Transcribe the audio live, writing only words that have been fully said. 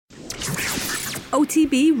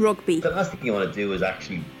OTB Rugby. The last thing you want to do is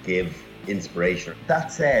actually give inspiration.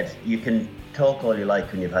 That said, you can talk all you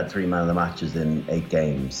like when you've had 3 man of the matches in 8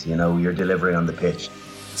 games. You know, you're delivering on the pitch.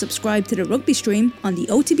 Subscribe to the rugby stream on the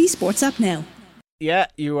OTB Sports app now. Yeah,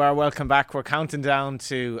 you are welcome back. We're counting down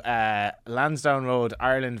to Lansdowne Road,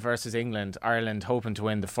 Ireland versus England. Ireland hoping to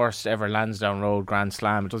win the first ever Lansdowne Road Grand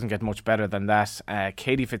Slam. It doesn't get much better than that.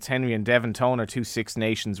 Katie Fitzhenry and Devon Tone are 2 Six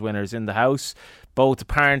Nations winners in the house. Both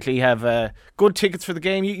apparently have good tickets for the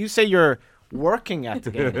game. You say you're working at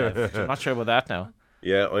the game, Dev. I'm not sure about that now.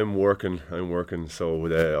 Yeah, I'm working. So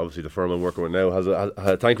obviously the firm I'm working with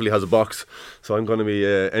now thankfully has a box. So I'm going to be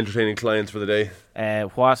entertaining clients for the day.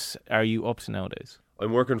 What are you up to nowadays?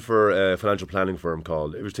 I'm working for a financial planning firm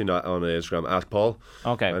called, everything on Instagram, Ask Paul.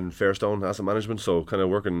 Okay. And Fairstone Asset Management. So kind of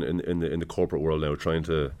working in the corporate world now, trying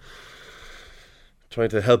to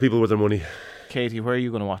help people with their money. Katie, where are you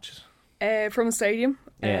going to watch it? From a stadium.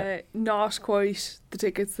 Yeah. Not quite the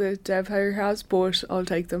tickets that Dev here has, but I'll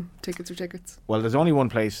take them. Tickets are tickets. Well, there's only one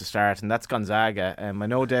place to start, and that's Gonzaga. I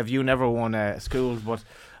know, Dev, you never won schools, but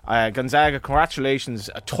Gonzaga,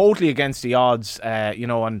 congratulations. Totally against the odds,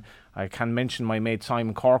 and I can mention my mate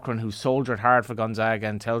Simon Corcoran, who soldiered hard for Gonzaga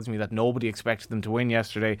and tells me that nobody expected them to win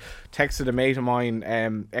yesterday. Texted a mate of mine,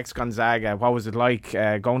 ex-Gonzaga, what was it like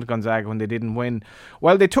going to Gonzaga when they didn't win?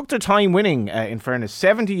 Well, they took their time winning, in fairness.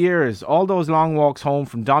 70 years, all those long walks home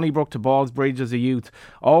from Donnybrook to Ballsbridge as a youth,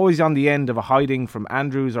 always on the end of a hiding from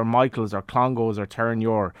Andrews or Michaels or Clongowes or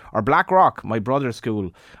Terranure or Blackrock, my brother's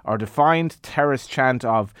school. Our defined terrace chant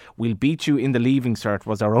of "We'll beat you in the leaving cert"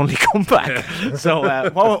 was our only comeback. So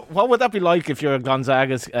what would that be like if you're a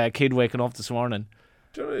Gonzaga's kid waking up this morning?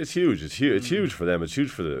 It's huge. It's huge for them. It's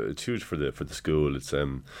huge for the school. It's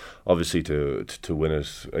obviously to win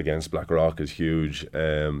it against Blackrock is huge.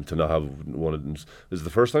 To not have one of them, is it the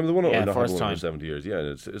first time they won it? Yeah, or not first have won it time. in 70 years. Yeah,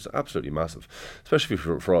 it's absolutely massive, especially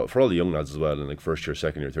for all the young lads as well. And like first year,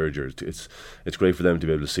 second year, third year, it's great for them to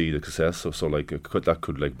be able to see the success. So like that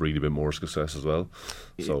could like breed a bit more success as well.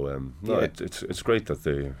 So it's great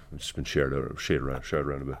that it's been shared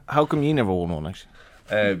around a bit. How come you never won one, actually?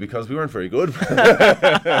 Because we weren't very good.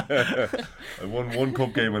 I won one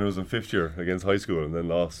cup game when I was in 5th year against high school, and then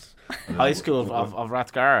lost. High school of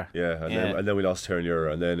Rathgar. Yeah, and then we lost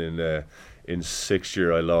Terranure, and then in 6th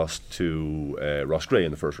year I lost to Ross Gray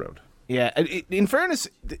in the first round. Yeah, in fairness,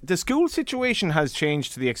 the school situation has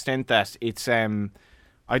changed to the extent that it's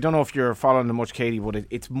I don't know if you're following them much, Katie, but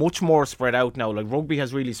it's much more spread out now. Like rugby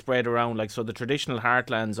has really spread around. Like so, the traditional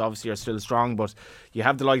heartlands obviously are still strong, but you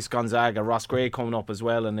have the likes of Gonzaga, Ross Gray coming up as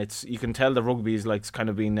well, and you can tell the rugby is like kind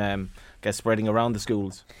of been spreading around the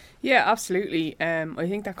schools. Yeah, absolutely. I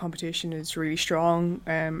think that competition is really strong.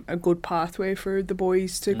 A good pathway for the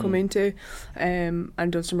boys to come into, and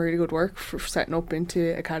done some really good work for setting up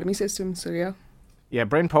into academy systems. So yeah. Yeah,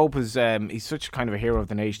 Brent Pope is he's such kind of a hero of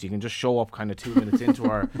the nation. He can just show up kind of 2 minutes into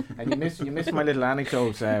our and you missed my little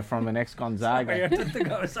anecdote from an ex-Gonzaga.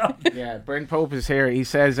 Yeah, Brent Pope is here. He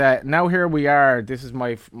says, now here we are. This is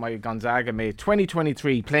my Gonzaga mate.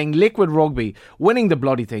 2023, playing liquid rugby, winning the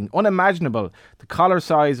bloody thing. Unimaginable. The collar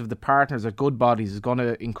size of the partners at Good Bodies is going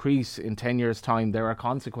to increase in 10 years' time. There are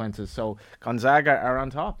consequences. So Gonzaga are on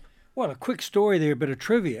top. Well, a quick story there, a bit of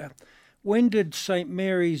trivia. When did St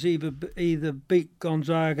Mary's either beat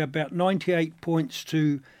Gonzaga? About 98 points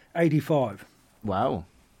to 85. Wow.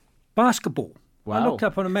 Basketball. Wow. I looked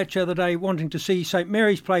up on a match the other day wanting to see St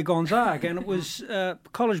Mary's play Gonzaga, and it was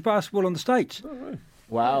college basketball in the States. Oh, right.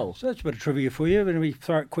 Wow. So that's a bit of trivia for you. When we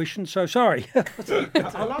throw out questions, so sorry.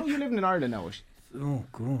 How long are you living in Ireland now? Oh,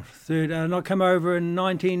 God. And I came over in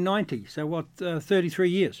 1990, so 33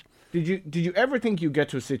 years. Did you ever think you'd get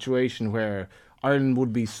to a situation where Ireland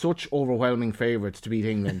would be such overwhelming favourites to beat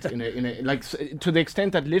England to the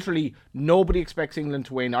extent that literally nobody expects England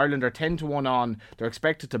to win? Ireland are 10-1 on. They're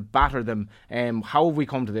expected to batter them. How have we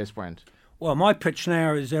come to this, Brent? Well, my pitch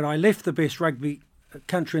now is that I left the best rugby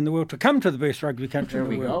country in the world to come to the best rugby country in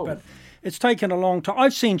the world. But it's taken a long time.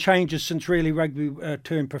 I've seen changes since really rugby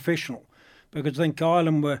turned professional, because I think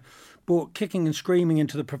Ireland were brought kicking and screaming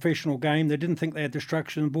into the professional game. They didn't think they had the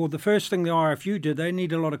structure on board. The first thing the IFU did, they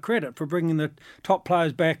need a lot of credit for bringing the top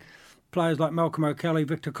players back. Players like Malcolm O'Kelly,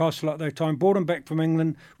 Victor Costello at that time, brought them back from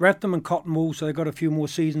England, wrapped them in cotton wool so they got a few more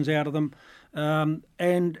seasons out of them.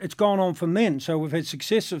 And it's gone on from then. So we've had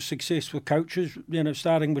success with coaches,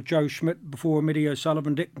 starting with Joe Schmidt before Eddie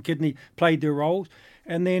O'Sullivan, Dick McKidney played their roles.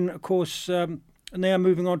 And then, of course, now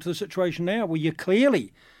moving on to the situation now where you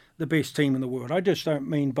clearly the best team in the world. I just don't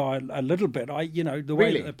mean by a little bit. The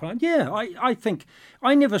way that they're playing. Yeah, I think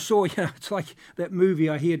I never saw. It's like that movie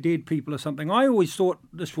I Hear Dead People or something. I always thought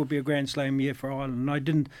this would be a Grand Slam year for Ireland.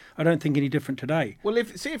 And I don't think any different today. Well,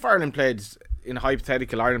 if Ireland played in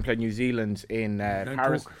hypothetical, Ireland played New Zealand in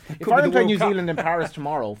Paris. If Could Ireland be the played New World Cup. Zealand in Paris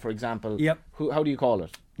tomorrow, for example, Yep. How do you call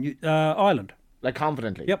it? Ireland. Like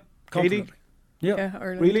confidently? Yep. Confidently. Katie? Yep. Yeah,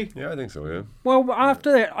 Ireland. Really? Yeah, I think so. Yeah. Well,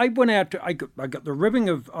 after that, I went out. I got the ribbing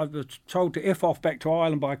of. I was told to F off back to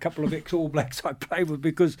Ireland by a couple of ex-All Blacks I played with,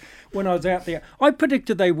 because when I was out there, I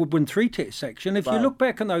predicted they would win 3 Test section. If you look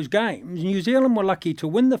back in those games, New Zealand were lucky to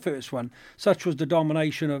win the first one. Such was the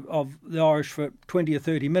domination of the Irish for 20 or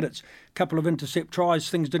 30 minutes. A couple of intercept tries,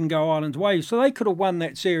 things didn't go Ireland's way, so they could have won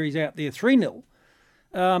that series out there 3-0.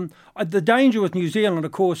 The danger with New Zealand,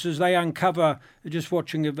 of course, is they uncover, just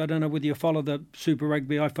watching it, I don't know whether you follow the Super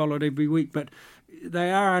Rugby, I follow it every week, but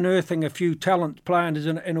they are unearthing a few talent players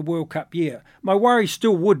in a World Cup year. My worry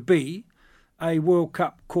still would be a World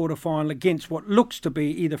Cup quarter-final against what looks to be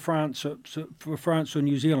either France or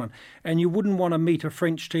New Zealand. And you wouldn't want to meet a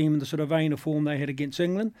French team in the sort of vein of form they had against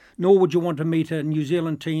England, nor would you want to meet a New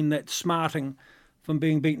Zealand team that's smarting from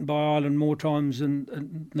being beaten by Ireland more times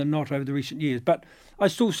than not over the recent years. But I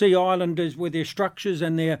still see Ireland as, with their structures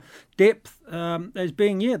and their depth, as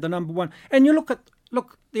being, the number one. And you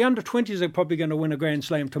look, the under-20s are probably going to win a Grand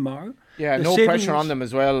Slam tomorrow. Yeah, The no sevens, pressure on them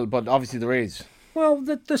as well, but obviously there is. Well,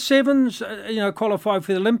 the sevens, qualified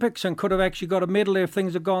for the Olympics and could have actually got a medal if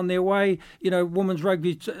things had gone their way. Women's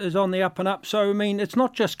rugby is on the up and up. So, I mean, it's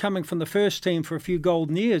not just coming from the first team for a few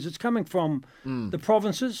golden years. It's coming from the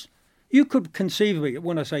provinces. You could conceivably,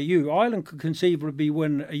 when I say you, Ireland could conceivably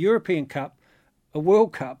win a European Cup, a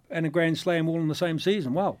World Cup and a Grand Slam all in the same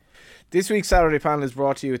season. Wow. This week's Saturday panel is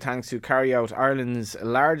brought to you thanks to Carry Out, Ireland's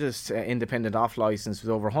largest independent off licence,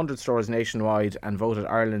 with over 100 stores nationwide and voted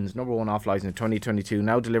Ireland's number one off licence in 2022.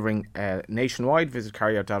 Now delivering nationwide. Visit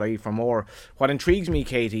carryout.ie for more. What intrigues me,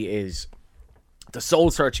 Katie, is the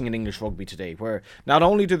soul-searching in English rugby today, where not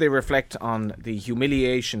only do they reflect on the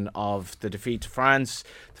humiliation of the defeat to France,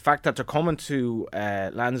 the fact that they're coming to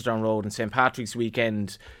Lansdowne Road and St Patrick's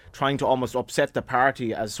weekend trying to almost upset the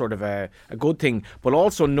party as sort of a good thing, but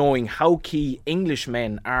also knowing how key English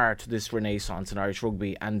men are to this renaissance in Irish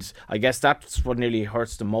rugby. And I guess that's what nearly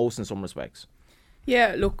hurts the most in some respects.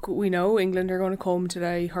 Yeah, look, we know England are going to come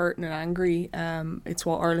today hurting and angry. It's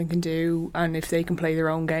what Ireland can do, and if they can play their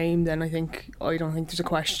own game, then I don't think there's a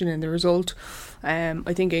question in the result.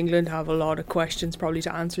 I think England have a lot of questions probably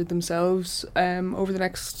to answer themselves over the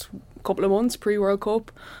next couple of months pre-World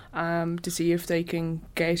Cup, to see if they can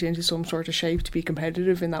get into some sort of shape to be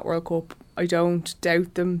competitive in that World Cup. I don't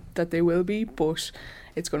doubt them that they will be, but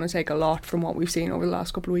it's going to take a lot from what we've seen over the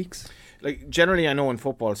last couple of weeks. Like, generally, I know in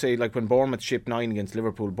football, say like when Bournemouth shipped 9 against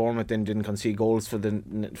Liverpool, Bournemouth then didn't concede goals for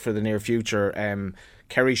the near future.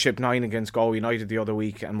 Kerry shipped 9 against Galway United the other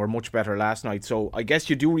week and were much better last night. So I guess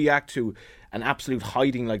you do react to an absolute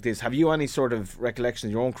hiding like this. Have you any sort of recollection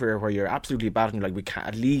in your own career where you're absolutely battling, like, we can't,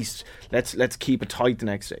 at least let's keep it tight the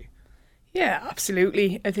next day? Yeah,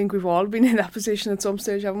 absolutely. I think we've all been in that position at some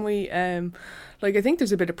stage, haven't we? I think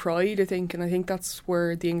there's a bit of pride, and I think that's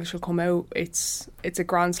where the English will come out. It's a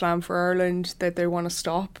Grand Slam for Ireland that they want to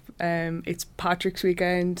stop. It's Patrick's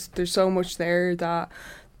weekend. There's so much there that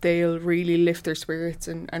they'll really lift their spirits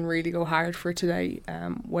and really go hard for it today.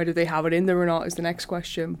 Whether they have it in them or not is the next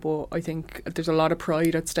question, but I think there's a lot of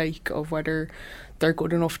pride at stake of whether they're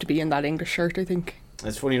good enough to be in that English shirt, I think.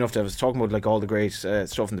 It's funny enough that I was talking about like all the great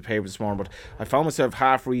stuff in the paper this morning, but I found myself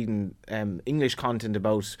half reading English content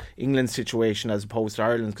about England's situation as opposed to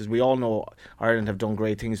Ireland's, because we all know Ireland have done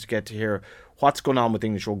great things to get to here. What's going on with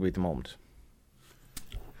English rugby at the moment?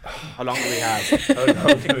 How long do we have? How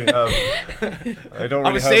long do we have? I don't I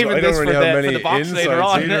really was have, saving I don't this really for have the many box insights later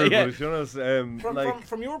on. either, Yeah. but to be honest,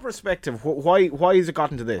 From your perspective, why has it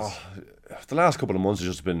gotten to this? The last couple of months has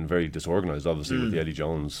just been very disorganised, obviously, with the Eddie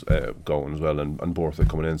Jones going as well and Borthwick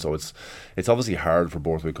coming in. So it's obviously hard for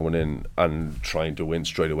Borthwick coming in and trying to win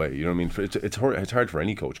straight away. You know what I mean? It's hard for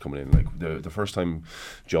any coach coming in. Like the first time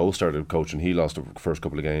Joe started coaching, he lost the first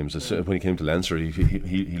couple of games. When he came to Leinster,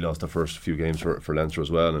 he lost the first few games for Leinster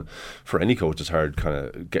as well. And for any coach, it's hard kind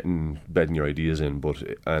of bedding your ideas in.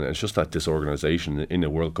 And it's just that disorganisation in a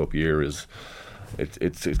World Cup year is.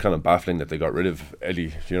 It's kind of baffling that they got rid of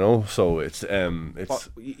Eddie, you know. So it's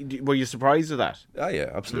Were you surprised at that?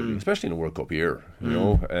 yeah, absolutely, especially in a World Cup year, you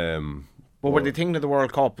know. But what the thing of the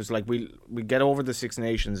World Cup is, like, we get over the Six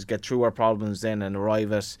Nations, get through our problems then, and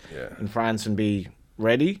arrive in France and be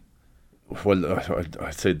ready. Well,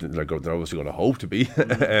 I'd say like they're obviously going to hope to be,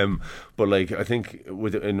 but like I think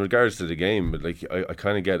in regards to the game, like I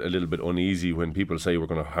kind of get a little bit uneasy when people say we're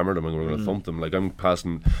going to hammer them and we're going to thump them. Like I'm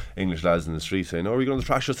passing English lads in the street saying, "Oh, are you going to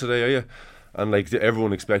thrash us today? Are you?" And like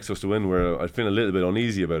everyone expects us to win, where I feel a little bit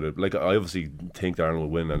uneasy about it. Like I obviously think that Ireland will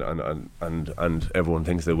win, and everyone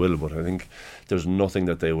thinks they will, but I think there's nothing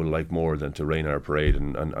that they will like more than to rain our parade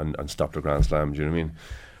and stop the Grand Slam. Do you know what I mean?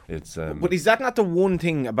 It's, but is that not the one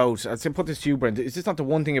thing about, I'd say put this to you, Brent, is this not the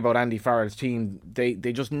one thing about Andy Farrell's team? They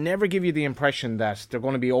just never give you the impression that they're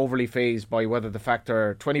going to be overly phased by whether the fact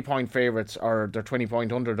they're 20-point favourites or they're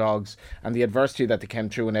 20-point underdogs, and the adversity that they came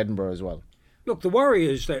through in Edinburgh as well. Look, the worry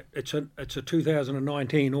is that it's a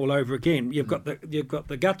 2019 all over again. You've got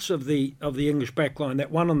the guts of the English backline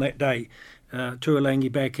that won on that day,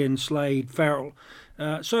 Tuolangi back in, Slade, Farrell.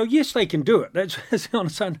 So yes, they can do it. That's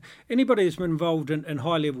honest. Anybody who's been involved in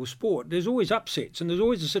high level sport, there's always upsets and there's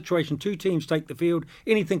always a situation. Two teams take the field.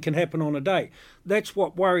 Anything can happen on a day. That's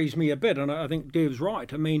what worries me a bit, and I think Dev's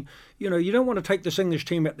right. I mean, you don't want to take this English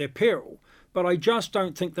team at their peril. But I just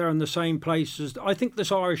don't think they're in the same place as... I think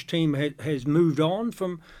this Irish team has moved on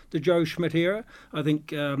from the Joe Schmidt era. I think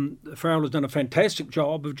Farrell has done a fantastic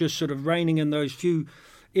job of just sort of reining in those few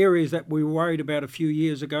areas that we were worried about a few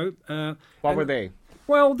years ago. What were they?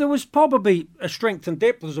 Well, there was probably a strength and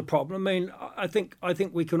depth as a problem. I mean, I think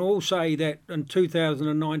we can all say that in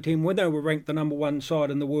 2019, when they were ranked the number one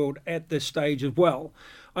side in the world at this stage as well,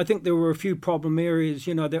 I think there were a few problem areas,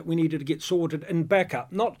 that we needed to get sorted in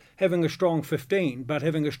backup. Not having a strong 15, but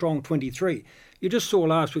having a strong 23. You just saw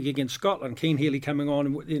last week against Scotland, Keane Healy coming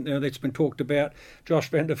on, that's been talked about, Josh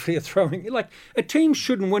van der Veer throwing. Like, a team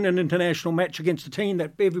shouldn't win an international match against a team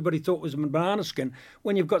that everybody thought was a banana skin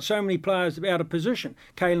when you've got so many players out of position.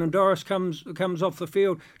 Caelan Doris comes off the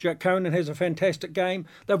field. Jack Conan has a fantastic game.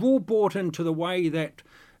 They've all bought into the way that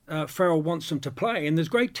Farrell wants them to play, and there's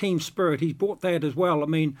great team spirit. He's brought that as well. I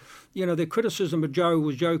mean, the criticism of Joe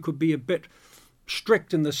was Joe could be a bit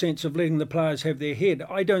strict in the sense of letting the players have their head.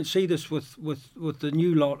 I don't see this with the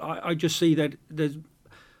new lot. I just see that there's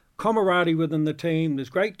camaraderie within the team. There's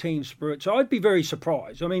great team spirit. So I'd be very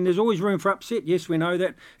surprised. I mean, there's always room for upset. Yes, we know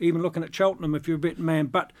that. Even looking at Cheltenham, if you're a betting man,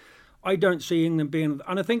 but I don't see England being...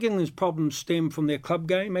 And I think England's problems stem from their club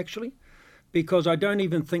game, actually, because I don't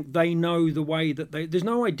even think they know the way that there's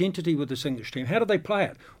no identity with this English team. How do they play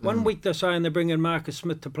it? One week they're saying they're bringing Marcus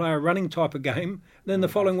Smith to play a running type of game, then the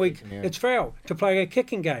following week it's Farrell to play a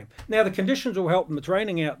kicking game. Now the conditions will help them. It's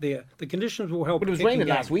raining out there. The conditions will help. But it was raining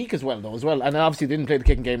last week as well, and obviously they didn't play the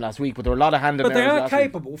kicking game last week, but there were a lot of hand in But they are last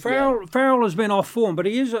capable. Week. Farrell has been off form, but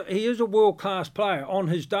he is a world class player on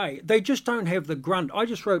his day. They just don't have the grunt. I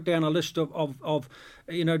just wrote down a list of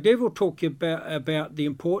Dev will talk about the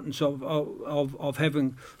importance of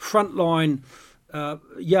having frontline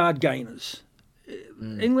yard gainers.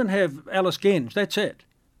 England have Alice Genge, that's it.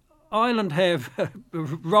 Ireland have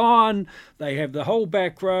Ryan, they have the whole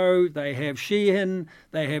back row, they have Sheehan,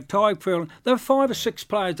 they have Tyke Farrell. There are 5 or 6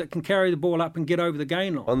 players that can carry the ball up and get over the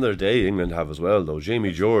gain line. On their day, England have as well, though.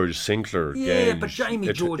 Jamie George, Sinclair, yeah, Genge, but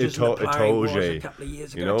Jamie George isn't the player he was a couple of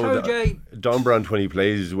years ago. Don Brandt, when he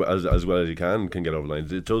plays as well as he can get over the line.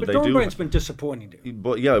 But Don Brandt's been disappointing.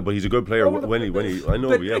 But he's a good player when he. I know,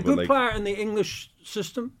 but yeah, a good player in the English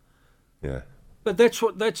system. Yeah. But that's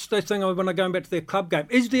the thing when I go back to their club game.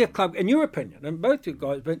 Is their club, in your opinion, and both you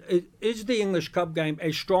guys, but is the English club game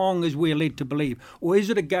as strong as we're led to believe? Or is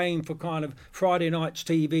it a game for kind of Friday night's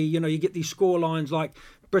TV? You get these score lines like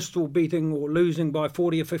Bristol beating or losing by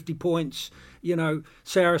 40 or 50 points.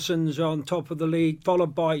 Saracens on top of the league,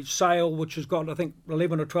 followed by Sale, which has got, I think,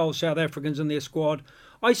 11 or 12 South Africans in their squad.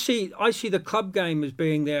 I see the club game as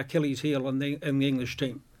being their Achilles heel in the English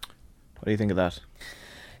team. What do you think of that?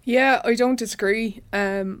 Yeah, I don't disagree.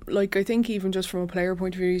 I think even just from a player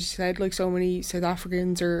point of view, as you said, like so many South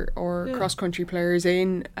Africans or cross-country players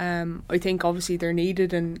in, I think obviously they're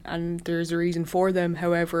needed and there's a reason for them.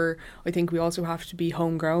 However, I think we also have to be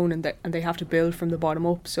homegrown and they have to build from the bottom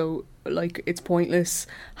up. So, it's pointless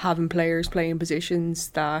having players playing positions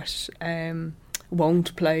that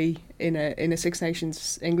won't play in a Six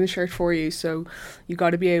Nations English shirt for you. So you got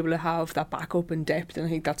to be able to have that backup and depth, and I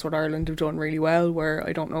think that's what Ireland have done really well, where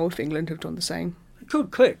I don't know if England have done the same. It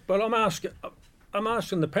could click, but I'm asking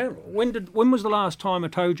the panel, when was the last time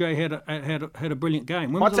Atoje had a brilliant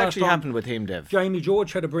game? What's actually happened with him, Dev? Jamie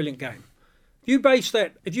George had a brilliant game. If you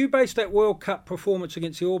base that World Cup performance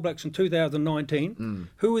against the All Blacks in 2019,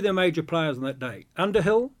 who were their major players on that day?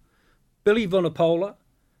 Underhill, Billy Vunipola,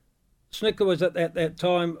 Snicker was at that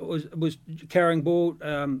time was carrying ball.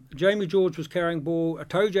 Jamie George was carrying ball.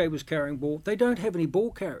 Atoje was carrying ball. They don't have any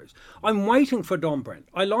ball carriers. I'm waiting for Dombrandt.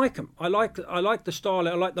 I like him. I like the style.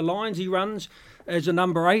 I like the lines he runs as a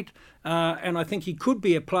number 8, and I think he could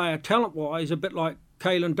be a player talent-wise, a bit like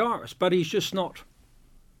Caelan Doris, but he's just not.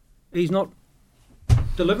 He's not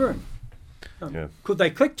delivering. Could they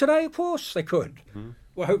click today? Of course they could. Mm-hmm.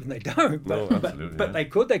 We're hoping they don't, but they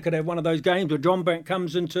could. They could have one of those games where John Bank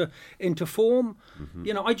comes into form.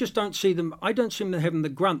 Mm-hmm. I just don't see them. I don't see them having the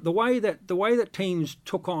grunt. The way that teams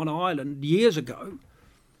took on Ireland years ago,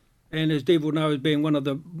 and as Dave will know, as being one of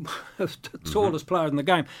the tallest players in the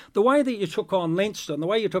game, the way that you took on Leinster and the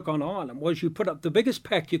way you took on Ireland was you put up the biggest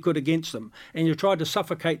pack you could against them, and you tried to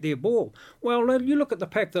suffocate their ball. Well, you look at the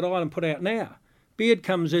pack that Ireland put out now. Beard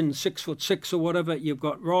comes in 6'6" or whatever. You've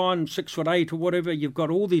got Ryan 6'8" or whatever. You've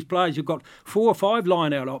got all these players. You've got 4 or 5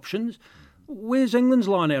 line-out options. Where's England's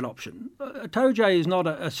line-out option? Atoje is not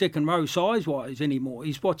a second row size-wise anymore.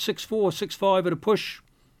 He's 6'4", 6'5" at a push.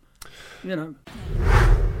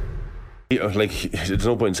 There's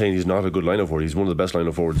no point in saying he's not a good line-out forward. He's one of the best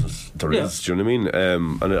line-out forwards there is. Do you know what I mean?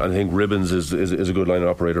 And I think Ribbons is a good line-out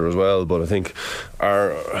operator as well. But I think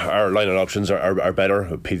our line-out options are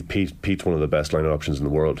better. Pete's one of the best line-out options in the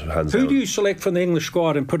world, hands down. Who do you select from the English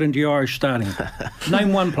squad and put into your Irish starting?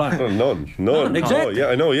 Name one player. None. Exactly. Yeah,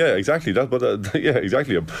 I know. Yeah, exactly.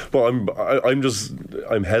 Exactly. But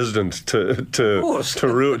I'm hesitant to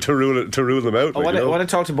rule them out. I want to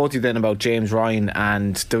talk to both of you then about James Ryan,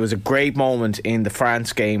 and there was a great moment in the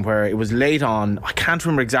France game where it was late on. I can't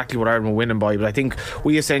remember exactly what Ireland were winning by, but I think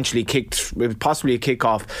we essentially kicked, it was possibly a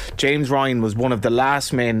kick-off. James Ryan was one of the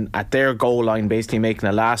last men at their goal line, basically making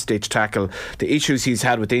a last-ditch tackle. The issues he's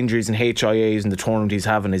had with injuries and HIAs and the tournament he's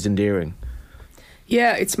having is endearing.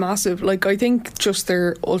 Yeah, it's massive. I think just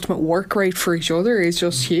their ultimate work rate for each other is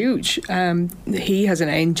just huge. He has an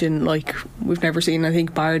engine like we've never seen. I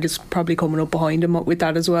think Barrett is probably coming up behind him with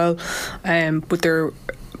that as well. But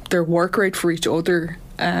their work rate for each other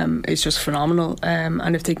is just phenomenal.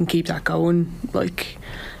 And if they can keep that going,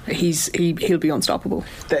 he'll be unstoppable.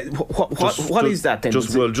 What is that then?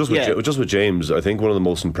 Just with James, I think one of the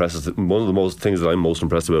most things that I'm most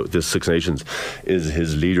impressed about this Six Nations is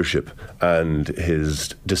his leadership and his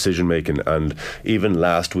decision making. And even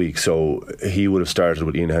last week, so he would have started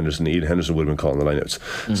with Ian Henderson. Ian Henderson would have been calling the lineouts.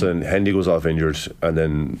 Mm. So then Hendy goes off injured, and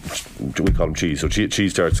then we call him Cheese. So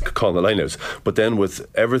Cheese starts calling the lineouts. But then with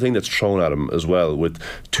everything that's thrown at him as well, with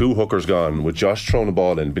 2 hookers gone, with Josh throwing the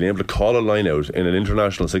ball in, being able to call a lineout in an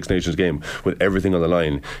international Six Nations game with everything on the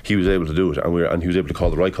line, he was able to do it, and he was able to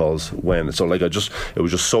call the right calls when. So it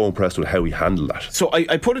was just so impressed with how he handled that. So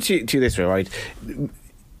I put it to you this way, right?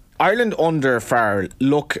 Ireland under Farrell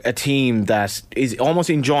look a team that is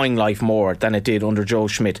almost enjoying life more than it did under Joe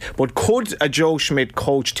Schmidt. But could a Joe Schmidt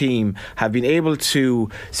coach team have been able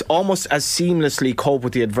to almost as seamlessly cope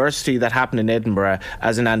with the adversity that happened in Edinburgh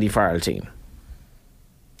as an Andy Farrell team?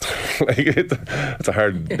 It's a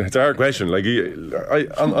hard question.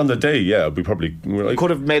 On the day, we probably could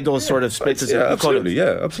have made those sort of splits. Absolutely.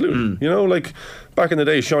 Back in the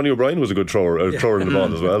day, Sean O'Brien was a good thrower in the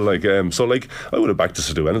ball as well. I would have backed us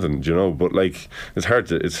to do anything, but it's hard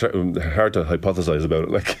to hypothesize about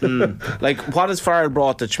it. What has Farrell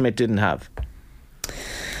brought that Schmidt didn't have?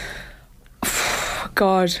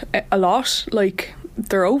 God, a lot.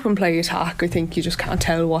 Their open play attack, I think you just can't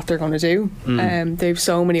tell what they're going to do. They've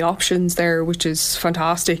so many options there, which is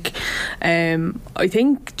fantastic. I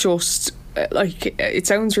think just it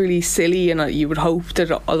sounds really silly, and you would hope that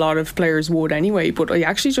a lot of players would anyway, but I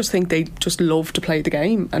actually just think they just love to play the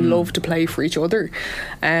game and love to play for each other.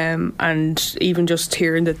 And even just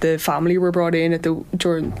hearing that the family were brought in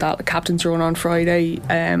during that captain's run on Friday.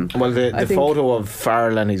 The photo of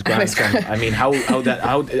Farrell and his grandson, I mean, how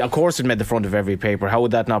of course it made the front of every paper. How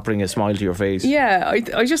would that not bring a smile to your face? Yeah,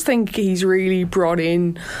 I just think he's really brought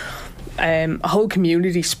in a whole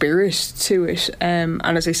community spirit to it, and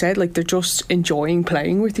as I said, they're just enjoying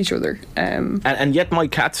playing with each other, and yet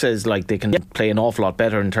Mike Catt says they can play an awful lot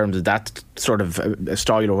better in terms of that sort of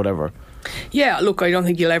style or whatever. Yeah, look, I don't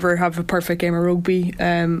think you'll ever have a perfect game of rugby,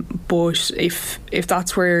 but if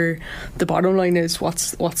that's where the bottom line is,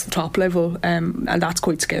 what's the top level, and that's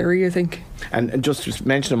quite scary, I think. And just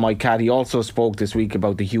mentioning Mike Catt, he also spoke this week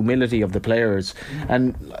about the humility of the players,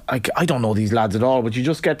 and I don't know these lads at all, but you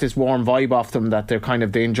just get this warm vibe off them that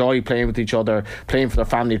they enjoy playing with each other, playing for their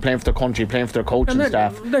family, playing for their country, playing for their coaching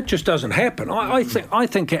staff. That just doesn't happen. I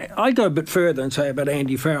think I go a bit further and say about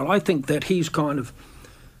Andy Farrell. I think that he's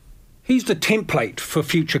the template for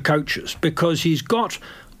future coaches, because he's got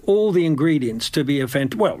all the ingredients to be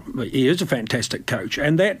he is a fantastic coach,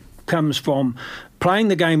 and that comes from playing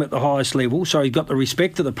the game at the highest level, so he's got the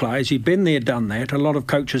respect of the players. He's been there, done that. A lot of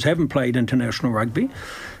coaches haven't played international rugby.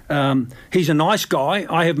 He's a nice guy.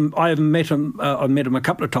 I haven't met him. I've met him a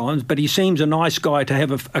couple of times, but he seems a nice guy to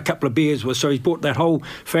have a couple of beers with. So he's brought that whole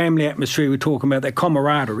family atmosphere we're talking about, that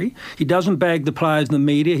camaraderie. He doesn't bag the players in the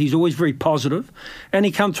media. He's always very positive, and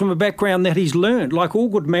he comes from a background that he's learned. Like all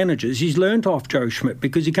good managers, he's learned off Joe Schmidt,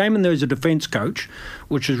 because he came in there as a defence coach,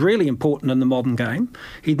 which is really important in the modern game.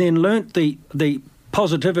 He then learnt the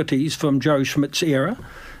positivities from Joe Schmidt's era.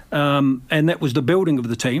 And that was the building of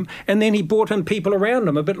the team. And then he brought in people around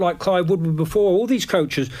him, a bit like Clive Woodward before. All these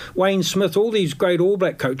coaches, Wayne Smith, all these great All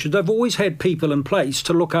Black coaches, they've always had people in place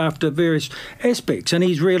to look after various aspects, and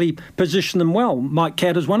he's really positioned them well. Mike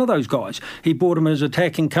Catt is one of those guys. He brought him as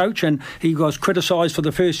attacking coach, and he was criticised for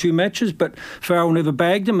the first few matches, but Farrell never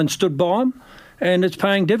bagged him and stood by him, and it's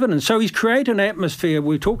paying dividends. So he's created an atmosphere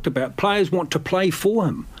we talked about. Players want to play for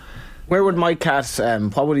him. Where would Mike Catt,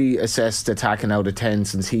 what would he assess the attacking out of 10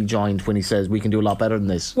 since he joined, when he says we can do a lot better than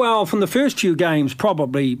this? Well, from the first few games,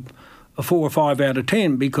 probably a 4 or 5 out of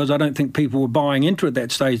 10, because I don't think people were buying into it at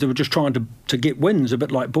that stage. They were just trying to get wins, a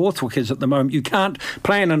bit like Borthwick is at the moment. You can't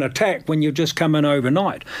plan an attack when you've just come in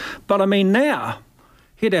overnight. But I mean, now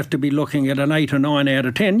he'd have to be looking at an 8 or 9 out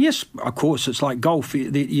of 10. Yes, of course, it's like golf.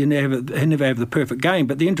 You never have the perfect game,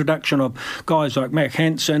 but the introduction of guys like Mac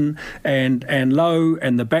Hansen and Lowe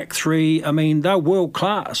and the back three, I mean, they're world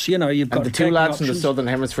class. You know, you've got and the two lads options in the Southern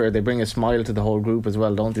Hemisphere, they bring a smile to the whole group as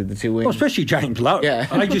well, don't they? The two wings. Well, especially James Lowe. Yeah.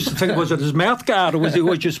 I used to think, was it his mouth guard or was it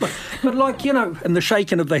just... But like, you know, and the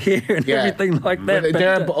shaking of the hair and everything like that. But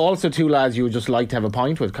they're also two lads you would just like to have a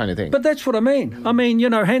pint with, kind of thing. But that's what I mean. I mean, you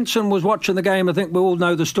know, Hansen was watching the game. I think we all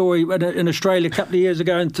know the story in Australia a couple of years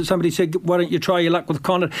ago, and somebody said, why don't you try your luck with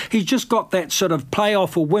Connor? He's just got that sort of play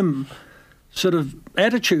off a whim sort of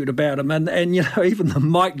attitude about him, and you know, even the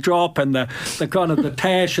mic drop and the kind of the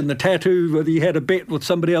tash and the tattoo, whether he had a bet with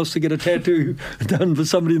somebody else to get a tattoo done for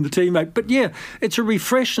somebody in the teammate. But yeah, it's a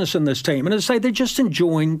refreshness in this team, and as I say, they're just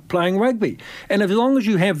enjoying playing rugby, and as long as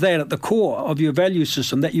you have that at the core of your value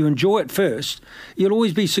system, that you enjoy it first, you'll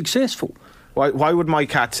always be successful. Why would Mike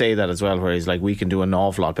Catt say that as well, where he's like, we can do an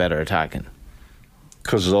awful lot better attacking?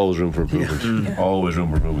 Because there's always room for improvement. Yeah. Always room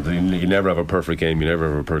for improvement. You never have a perfect game. You never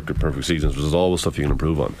have a perfect season. There's always stuff you can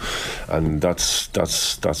improve on, and that's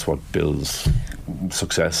what builds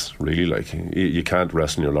success. Really, like you can't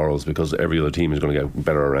rest on your laurels, because every other team is going to get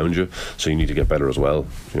better around you. So you need to get better as well.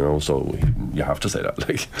 You know, so you have to say that.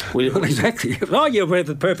 Like, well, exactly. Oh, you've had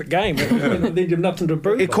the perfect game. Then you have nothing to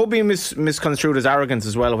improve. It could be misconstrued as arrogance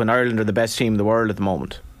as well, when Ireland are the best team in the world at the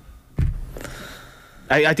moment.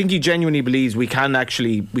 I think he genuinely believes we can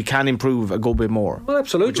improve a good bit more. Well,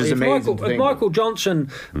 absolutely. Which is amazing. If Michael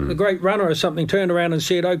Johnson, the great runner or something, turned around and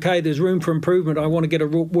said, "Okay, there's room for improvement. I want to get a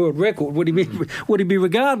world record," would he be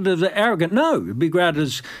regarded as arrogant? No, he'd be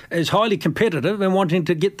regarded as highly competitive and wanting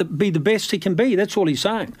to be the best he can be. That's all he's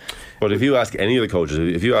saying. But if you ask any of the coaches,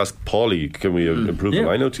 if you ask Paulie, can we improve it?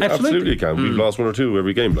 I know absolutely can. We've lost 1 or 2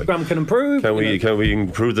 every game. Like, Scrum can improve. Can we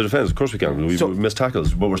improve the defence? Of course we can. We've missed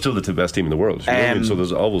tackles, but we're still the best team in the world. You know what I mean? So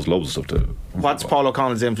there's always loads of stuff to. What's Paul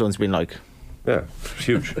O'Connell's influence been like? Yeah,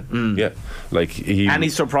 huge. Yeah, like Any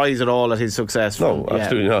surprise at all at his success? No,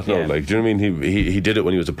 absolutely not. No, like, do you know what I mean? He did it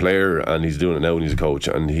when he was a player, and he's doing it now when he's a coach,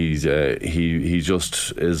 and he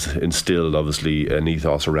just is instilled obviously an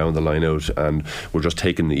ethos around the line out, and we're just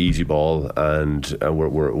taking the easy ball, and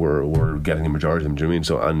we're getting the majority of them. Do you know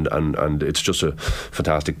what I mean? So and it's just a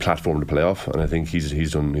fantastic platform to play off, and I think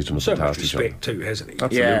he's done a so fantastic much respect job. too, hasn't he?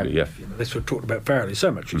 Absolutely, yeah. You know, that's what we talked about Farrell.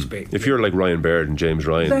 So much respect. If you're like Ryan Baird and James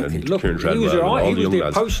Ryan and Kieran Treadwell. He was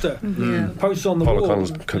their poster on the Paul wall.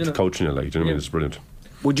 O'Connell's coaching you, like, do you know what I mean? It's brilliant.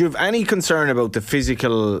 Would you have any concern about the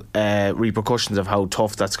physical repercussions of how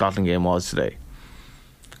tough that Scotland game was today?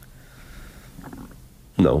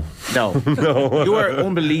 No. You were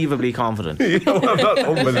unbelievably confident. I'm not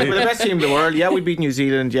unbelievable. We're the best team in the world. Yeah, we beat New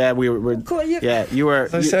Zealand. Yeah, we were. Yeah, you were.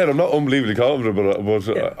 As I said, I'm not unbelievably confident, but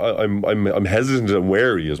I'm hesitant and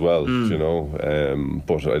wary as well. You know,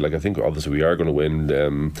 but I think obviously we are going to win.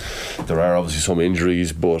 There are obviously some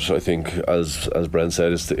injuries, but I think as Brent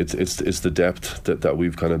said, it's the depth that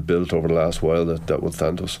we've kind of built over the last while that will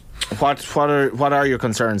stand us. What are your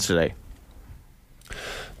concerns today?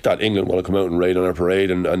 That England want to come out and raid on our parade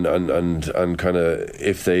and kind of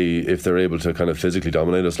if they're able to kind of physically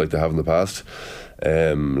dominate us like they have in the past,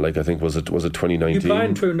 Like I think was it 2019? You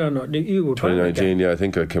playing through? No, you were 2019. Yeah, I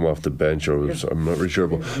think I came off the bench, or I'm not really sure,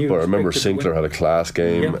 but I remember Sinclair had a class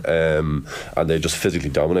game, and they just physically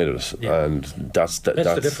dominated us, and that's the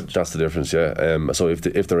difference. That's the difference. Yeah. So if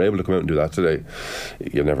they're able to come out and do that today,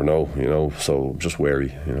 you never know, So just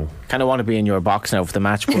wary, Kind of want to be in your box now for the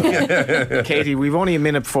match, but Katie, we've only a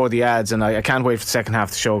minute before the ads, and I can't wait for the second half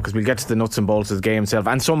of the show, because we'll get to the nuts and bolts of the game itself,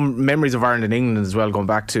 and some memories of Ireland and England as well, going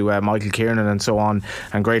back to Michael Kiernan and so on,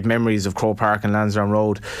 and great memories of Croke Park and Lansdowne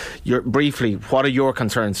Road. Briefly, what are your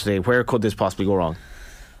concerns today? Where could this possibly go wrong?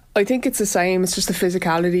 I think it's the same. It's just the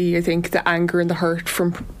physicality. I think the anger and the hurt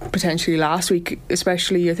from potentially last week,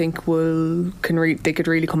 especially, I think they could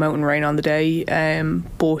really come out and rain on the day.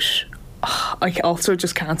 But I also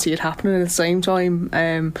just can't see it happening at the same time.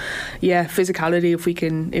 Physicality.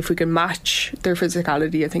 If we can match their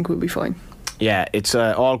physicality, I think we'll be fine. Yeah, it's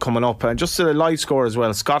all coming up. Just a live score as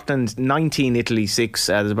well. Scotland 19, Italy 6.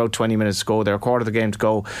 There's about 20 minutes to go. They're a quarter of the game to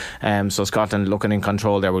go. So Scotland looking in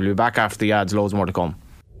control there. We'll be back after the ads. Loads more to come.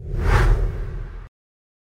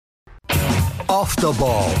 Off the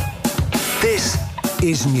ball. This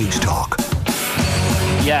is News Talk.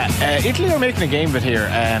 Yeah, Italy are making a game of it here.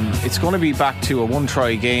 It's going to be back to a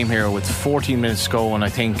one-try game here with 14 minutes to go, and I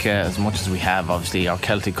think as much as we have, obviously, our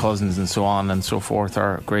Celtic cousins and so on and so forth,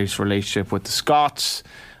 our great relationship with the Scots,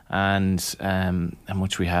 and how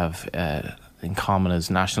much we have in common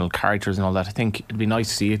as national characters and all that, I think it'd be nice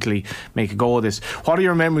to see Italy make a go of this. What are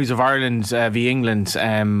your memories of Ireland v England?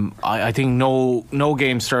 I think no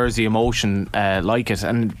game stirs the emotion like it,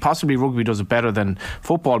 and possibly rugby does it better than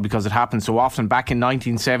football because it happens so often. Back in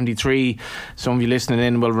 1973, some of you listening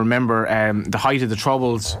in will remember the height of the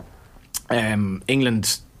Troubles.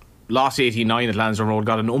 England lost 89 at Lansdowne Road,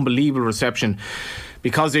 got an unbelievable reception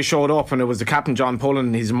because they showed up, and it was the captain John Pullen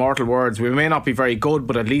in his immortal words, we may not be very good,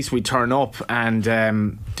 but at least we turn up. And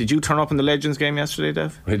did you turn up in the Legends game yesterday,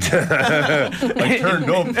 Dev? I turned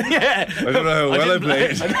up. Yeah. I don't know how well I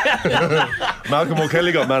played. Malcolm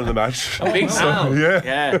O'Kelly got man of the match. A big sound.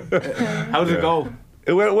 Yeah. How did it go?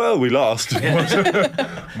 It went well. We lost.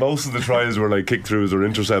 Most of the tries were like kick throughs or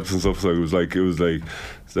intercepts and stuff. So it was like there was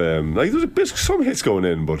some hits going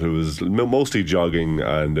in, but it was mostly jogging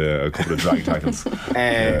and a couple of drag tackles.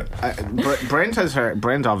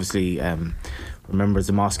 Brent obviously remembers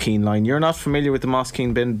the Moss Keane line. You're not familiar with the Moss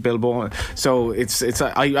Keane Bill Bowman, so Brent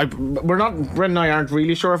and I aren't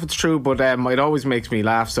really sure if it's true, but it always makes me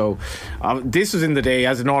laugh. So this was in the day,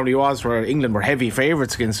 as it normally was, where England were heavy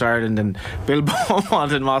favourites against Ireland, and Bill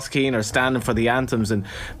Beaumont and Moss Keane are standing for the anthems, and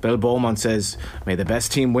Bill Beaumont says, "May the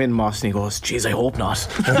best team win, Moss," and he goes, "Geez, I hope not."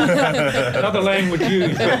 Another language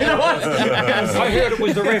used. I heard it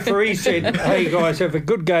was the referee said, "Hey guys, have a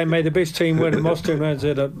good game, may the best team win," and Moss turned around and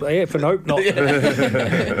said, "I F and hope not."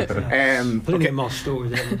 Plenty of Moss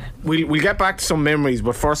stories. We'll get back to some memories,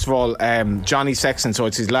 but first of all, Johnny Sexton. So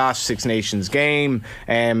it's his last Six Nations game.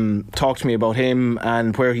 Talk to me about him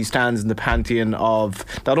and where he stands in the pantheon of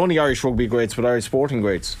not only Irish rugby greats but Irish sporting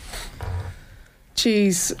greats.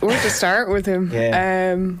 Jeez, where to start with him?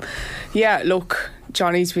 Look,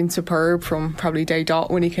 Johnny's been superb from probably day dot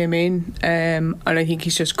when he came in, and I think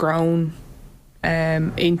he's just grown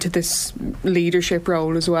into this leadership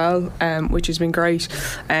role as well, which has been great.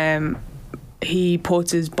 He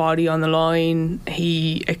puts his body on the line.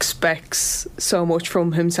 He expects so much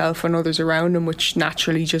from himself and others around him, which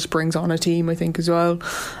naturally just brings on a team, I think, as well.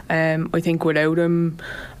 I think without him,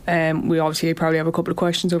 we obviously probably have a couple of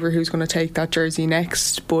questions over who's going to take that jersey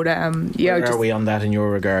next. But where are we on that in your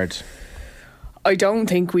regard? I don't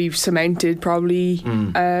think we've cemented probably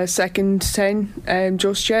second 10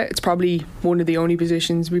 just yet. It's probably one of the only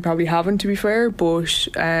positions we probably haven't, to be fair, but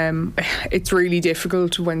it's really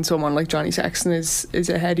difficult when someone like Johnny Sexton is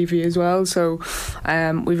ahead of you as well, so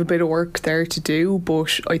we've a bit of work there to do.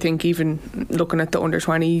 But I think even looking at the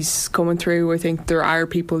under-20s coming through, I think there are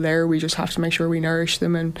people there. We just have to make sure we nourish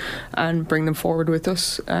them and bring them forward with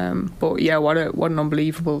us. But yeah, what an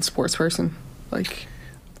unbelievable sports person. Like,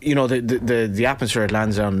 you know, the atmosphere at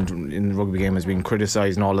Lansdowne in the rugby game has been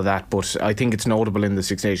criticised and all of that, but I think it's notable in the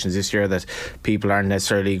Six Nations this year that people aren't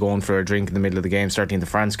necessarily going for a drink in the middle of the game, certainly in the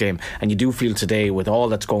France game. And you do feel today, with all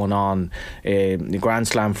that's going on, the Grand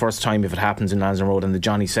Slam, first time if it happens in Lansdowne Road, and the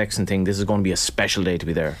Johnny Sexton thing, this is going to be a special day to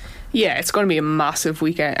be there. Yeah, it's going to be a massive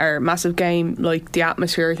weekend, or massive game. Like, the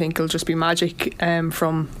atmosphere, I think, will just be magic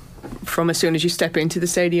from from as soon as you step into the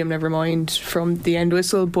stadium, never mind from the end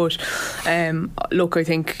whistle. But look, I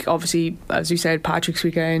think obviously, as you said, Patrick's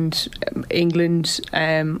weekend, England,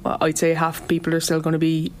 I'd say half people are still going to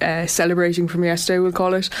be celebrating from yesterday, we'll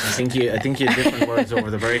call it. I think you had different words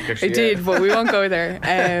over the break. Actually, I did, but we won't go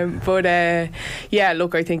there. Yeah,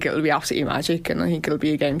 look, I think it'll be absolutely magic, and I think it'll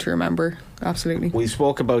be a game to remember. Absolutely. We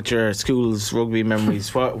spoke about your school's rugby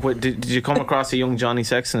memories. What did you come across a young Johnny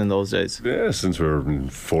Sexton in those days? Yeah, since we were in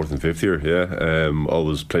 4th and 5th year. Yeah,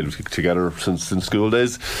 always played together since school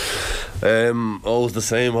days. Always the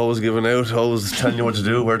same, always giving out, always telling you what to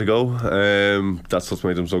do, where to go. That's what's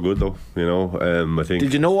made him so good, though. You know, I think.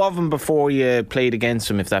 Did you know of him before you played against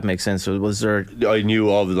him, if that makes sense? Or was there? I knew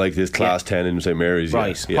of like this class 10 in St Mary's.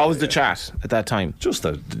 Right. Yeah, how was the chat at that time? Just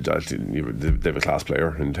that they have a class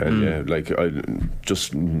player in 10. Yeah, like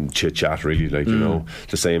just chit chat really. Like you know,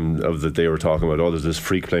 the same of that they were talking about. Oh, there's this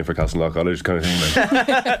freak playing for Castleknock College kind of thing.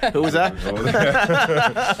 Like. Who was that?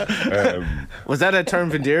 Was that a term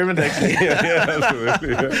of endearment actually? yeah, absolutely.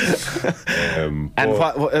 Yeah. And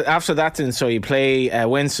after that, then, so you play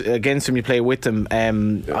against him, you play with him.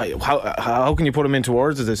 How can you put him into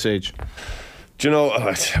words at this age? Do you know,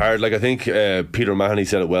 it's hard. Like I think Peter Mahoney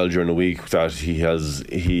said it well during the week that he has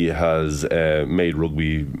made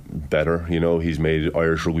rugby better. You know, he's made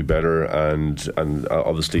Irish rugby better, and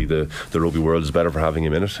obviously the rugby world is better for having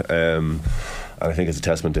him in it. And I think it's a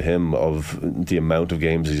testament to him of the amount of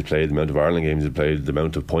games he's played, the amount of Ireland games he's played, the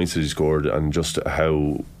amount of points that he scored, and just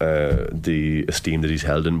how the esteem that he's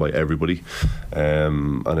held in by everybody.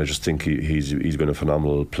 And I just think he's been a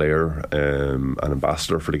phenomenal player, an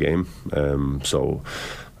ambassador for the game. So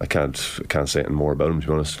I can't say anything more about him, to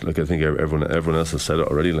be honest. Like I think everyone else has said it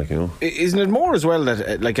already. Like, you know, isn't it more as well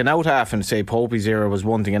that like an out half in say Popey's era was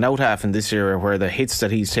one thing, an out half in this era where the hits that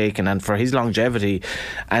he's taken and for his longevity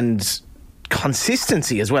and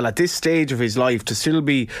consistency as well at this stage of his life to still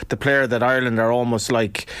be the player that Ireland are almost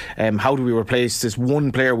like, how do we replace this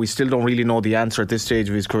one player we still don't really know the answer at this stage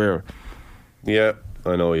of his career? Yeah,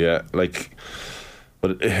 I know. Yeah, like.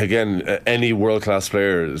 But again, any world class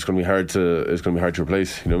player is going to be hard to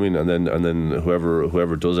replace. You know what I mean? And then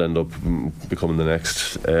whoever does end up becoming the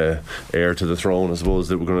next heir to the throne, I suppose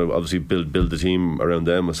that we're going to obviously build the team around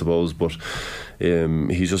them, I suppose. But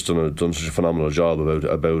he's just done such a phenomenal job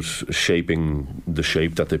about shaping the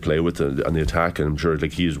shape that they play with and the attack. And I'm sure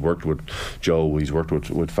like he's worked with Joe, he's worked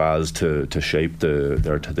with Faz to shape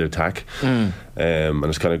their attack, and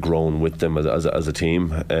it's kind of grown with them as a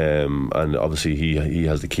team. And obviously he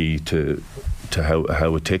has the key to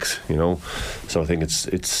how it ticks, you know. So I think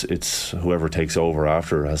it's whoever takes over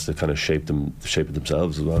after has to kind of shape it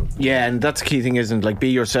themselves as well. Yeah, and that's the key thing, isn't it? Like, be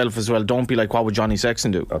yourself as well. Don't be like, what would Johnny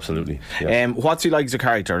Sexton do? Absolutely. Yeah. What's he like as a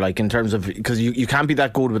character? Like in terms of, because you can't be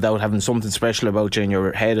that good without having something special about you in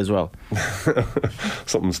your head as well.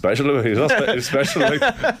 Something special about you? He's not special. Like.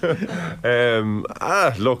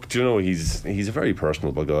 Look, do you know, he's a very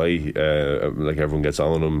personable guy. Like everyone gets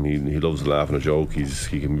on him. He loves to laugh and a joke.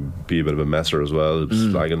 He can be a bit of a messer as well,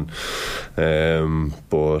 slagging.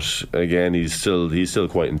 But again, he's still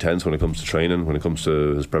quite intense when it comes to training, when it comes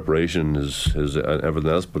to his preparation, his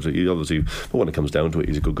everything else. But when it comes down to it,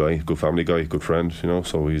 he's a good guy, good family guy, good friend. You know,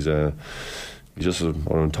 so he's just a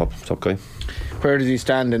top guy. Where does he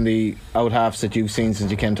stand in the out halves that you've seen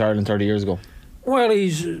since you came to Ireland 30 years ago? Well,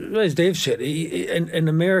 he's, as Dave said, in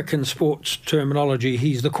American sports terminology,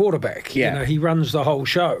 he's the quarterback. Yeah. You know, he runs the whole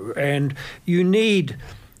show, and you need.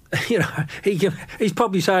 You know, he's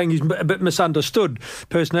probably saying he's a bit misunderstood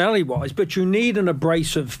personality-wise, but you need an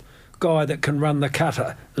abrasive guy that can run the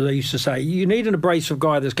cutter, as they used to say. You need an abrasive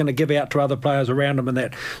guy that's going to give out to other players around him and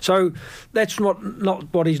that. So that's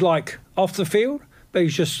not what he's like off the field, but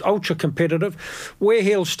he's just ultra competitive. Where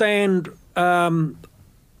he'll stand,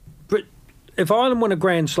 if Ireland win a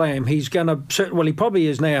Grand Slam, he's going to... Well, he probably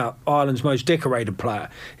is now Ireland's most decorated player.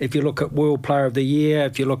 If you look at World Player of the Year,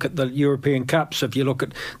 if you look at the European Cups, if you look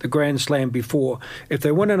at the Grand Slam before, if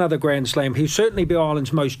they win another Grand Slam, he'll certainly be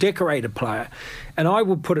Ireland's most decorated player. And I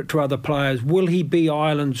would put it to other players, will he be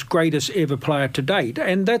Ireland's greatest ever player to date?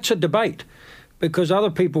 And that's a debate. Because other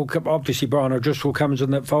people, obviously Brian O'Driscoll comes in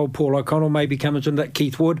that fold, Paul O'Connell maybe comes in that,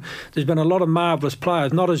 Keith Wood. There's been a lot of marvellous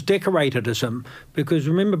players, not as decorated as him, because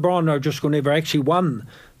remember Brian O'Driscoll never actually won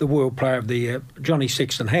the World Player of the Year. Johnny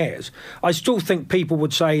Sexton has. I still think people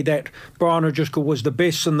would say that Brian O'Driscoll was the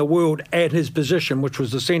best in the world at his position, which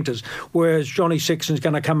was the centres, whereas Johnny Sexton's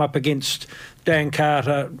going to come up against Dan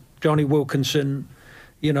Carter, Johnny Wilkinson,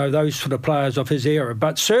 you know, those sort of players of his era.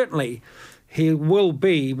 But certainly he will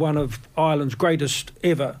be one of Ireland's greatest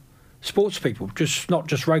ever sports people, not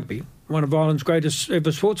just rugby. one of Ireland's greatest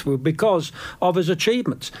ever sportsmen because of his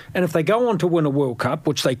achievements. And if they go on to win a World Cup,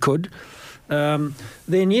 which they could, then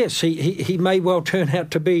yes, he may well turn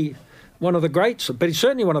out to be one of the greats, but he's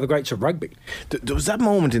certainly one of the greats of rugby. There was that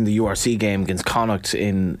moment in the URC game against Connacht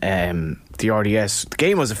in the RDS. The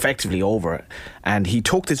game was effectively over, and he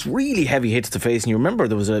took this really heavy hit to the face. And you remember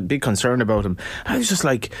there was a big concern about him. I was just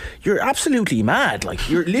like, "You're absolutely mad! Like,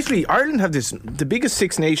 you're literally Ireland have the biggest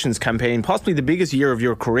Six Nations campaign, possibly the biggest year of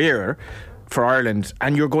your career." For Ireland,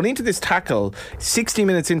 and you're going into this tackle 60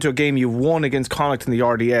 minutes into a game you've won against Connacht in the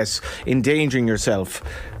RDS, endangering yourself,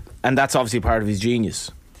 and that's obviously part of his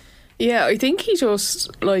genius. Yeah, I think he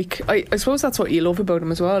just, like, I suppose that's what you love about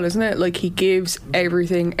him as well, isn't it? Like, he gives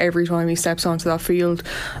everything every time he steps onto that field.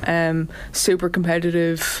 Super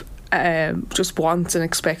competitive, just wants and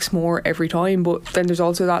expects more every time. But then there's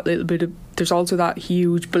also that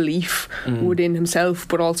huge belief within himself,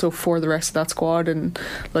 but also for the rest of that squad. And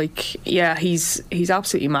like, yeah, he's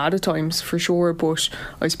absolutely mad at times for sure, but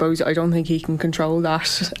I suppose I don't think he can control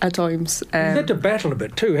that at times. He's had to battle a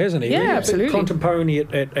bit too, hasn't he? Yeah, he had absolutely. Contemporary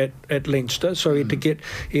at Leinster, so he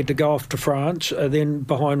had to go off to France, then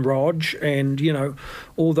behind Rog, and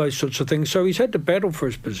all those sorts of things. So he's had to battle for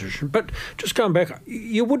his position. But just going back,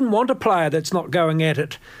 you wouldn't want a player that's not going at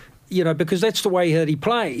it, because that's the way that he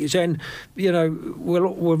plays. And,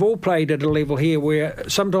 we've all played at a level here where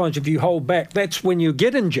sometimes if you hold back, that's when you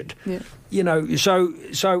get injured. Yeah.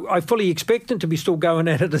 So I fully expect him to be still going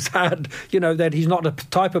at it as hard, that he's not a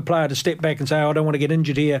type of player to step back and say, I don't want to get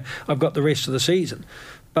injured here, I've got the rest of the season.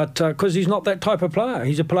 But because he's not that type of player.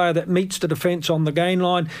 He's a player that meets the defence on the gain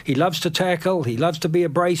line. He loves to tackle. He loves to be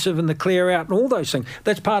abrasive in the clear out and all those things.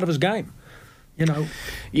 That's part of his game,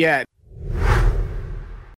 Yeah.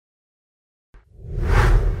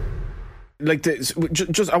 Like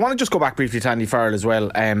I want to just go back briefly to Andy Farrell as well.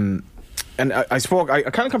 And I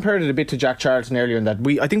kind of compared it a bit to Jack Charlton earlier in that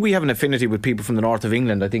I think we have an affinity with people from the north of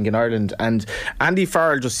England, I think in Ireland, and Andy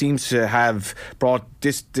Farrell just seems to have brought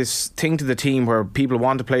this thing to the team where people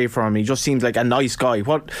want to play for him. He just seems like a nice guy.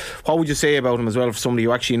 What would you say about him as well, for somebody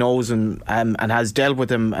who actually knows him and has dealt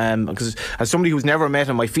with him? Because as somebody who's never met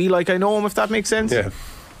him, I feel like I know him, if that makes sense. Yeah.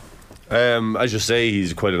 As you say,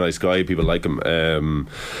 he's quite a nice guy. People like him,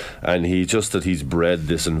 and he's bred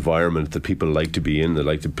this environment that people like to be in. They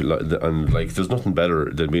like to, and like, there's nothing better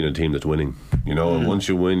than being a team that's winning. And once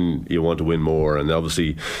you win, you want to win more. And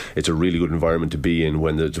obviously, it's a really good environment to be in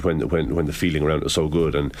when the feeling around it is so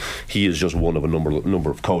good. And he is just one of a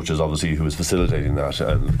number of coaches, obviously, who is facilitating that,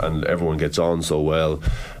 and everyone gets on so well.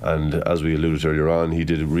 And as we alluded to earlier on, he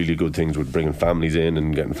did really good things with bringing families in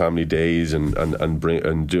and getting family days and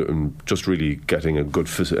just really getting a good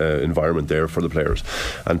environment there for the players,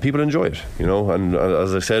 and people enjoy it, And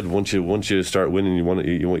as I said, once you start winning, you want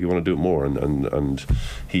to do it more, and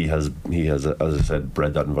he has, as I said,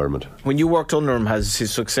 bred that environment. When you worked under him, has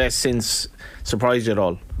his success since surprised you at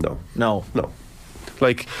all? No.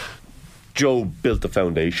 Like, Joe built the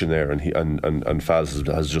foundation there, and Faz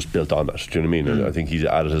has just built on it. Do you know what I mean? And I think he's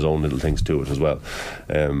added his own little things to it as well,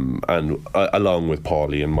 and along with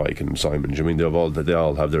Paulie and Mike and Simon. Do you know what I mean? They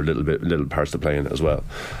all have their little parts to play in it as well.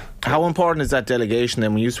 How important is that delegation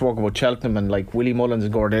then? When you spoke about Cheltenham and like Willie Mullins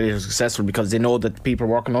and Gordon Elliott are successful because they know that people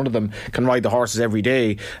working under them can ride the horses every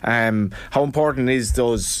day. How important is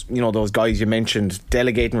those guys you mentioned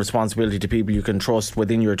delegating responsibility to people you can trust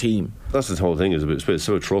within your team? That's the whole thing, is it's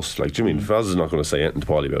about trust. Like, do you mean Faz is not going to say anything to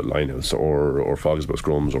Paulie about lineouts or Foggs about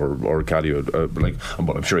scrums or Caddy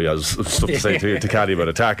but I'm sure he has stuff to say to Caddy about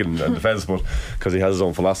attack and defence, but because he has his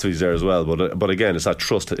own philosophies there as well. But again, it's that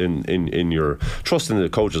trust in your trust in the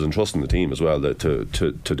coaches and trust in the team as well, that to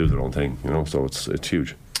do their own thing, so it's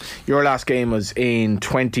huge. Your last game was in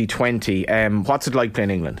 2020. What's it like playing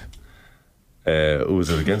England? Was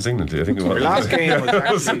it against England? I think it was.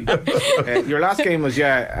 Your last game was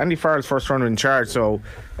Andy Farrell's first runner in charge, so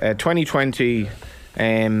 2020.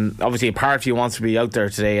 Obviously a part of you wants to be out there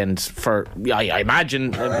today, and I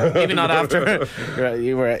imagine maybe not after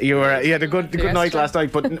you had a good night last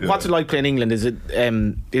night, but what's it like playing England? Is it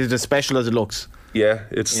as special as it looks? Yeah,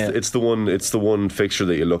 it's the one fixture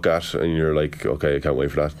that you look at and you're like, okay, I can't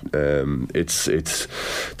wait for that. It's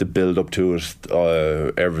the build up to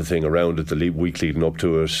it, everything around it, the week leading up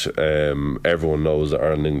to it. Everyone knows that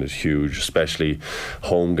Ireland is huge, especially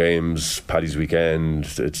home games, Paddy's weekend.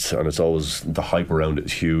 It's always, the hype around it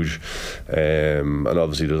is huge, and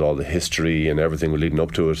obviously there's all the history and everything leading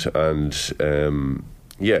up to it, and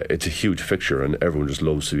yeah, it's a huge fixture, and everyone just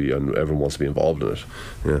loves to be, and everyone wants to be involved in it.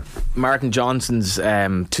 Yeah. Martin Johnson's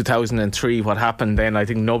 2003, what happened then, I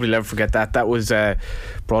think nobody will ever forget that. That was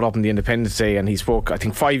brought up on the Independence Day, and he spoke, I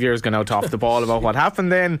think 5 years ago now, to Off the Ball about what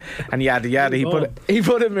happened then, and he put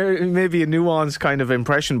maybe a nuanced kind of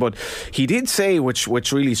impression, but he did say,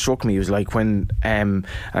 which really struck me, was like when you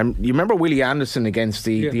remember Willie Anderson against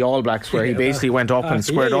the All Blacks, where he basically went up and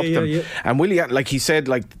squared up them, and Willie, like he said,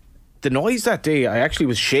 like, the noise that day, I actually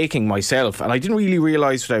was shaking myself, and I didn't really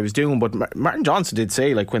realise what I was doing. But Martin Johnson did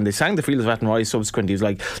say, like, when they sang the Fields of Athenry subsequently, he was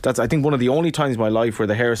like, that's, I think, one of the only times in my life where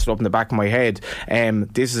the hair stood up in the back of my head.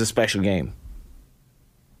 This is a special game.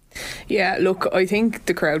 Yeah, look, I think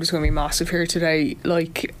the crowd is going to be massive here today.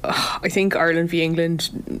 Like, I think Ireland v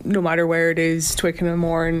England, no matter where it is, Twickenham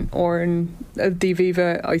or in the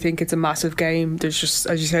Aviva, I think it's a massive game. There's just,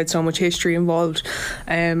 as you said, so much history involved.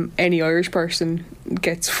 Any Irish person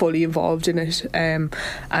gets fully involved in it, and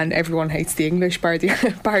everyone hates the English, bar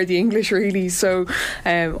the English, really. So,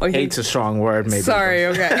 I think hate's a strong word, maybe. Sorry,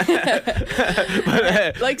 okay.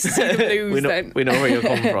 But, likes to see the Blues. We know where you're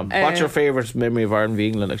coming from. What's your favourite memory of Ireland v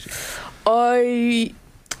England, actually? I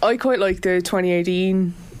quite like the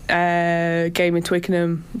 2018 game in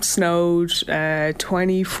Twickenham. Snowed,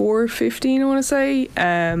 24-15, I want to say,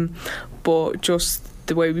 but just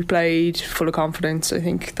the way we played, full of confidence, I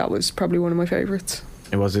think that was probably one of my favourites.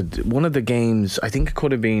 It was one of the games, I think it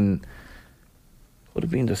could have been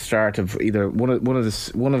the start of either one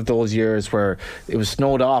of those years where it was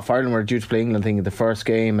snowed off. Ireland were due to play England, I think, in the first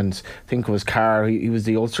game, and I think it was Carr, he was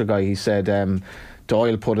the Ulster guy, he said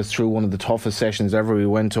Doyle put us through one of the toughest sessions ever. We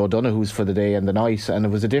went to O'Donoghue's for the day and the night, and it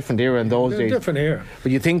was a different era in those days. Different era.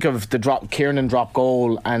 But you think of the Kiernan drop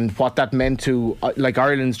goal and what that meant to like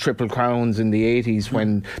Ireland's Triple Crowns in the 80s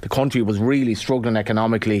when the country was really struggling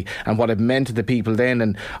economically, and what it meant to the people then.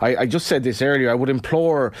 And I just said this earlier, I would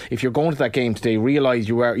implore, if you're going to that game today, realise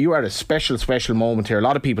you are at a special moment here. A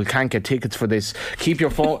lot of people can't get tickets for this. Keep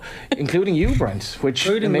your phone, including you, Brent, which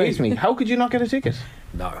amazed me. How could you not get a ticket?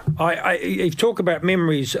 No, you talk about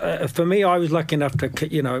memories. For me, I was lucky enough to,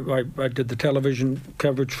 I did the television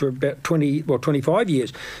coverage for about 25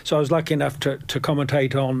 years. So I was lucky enough to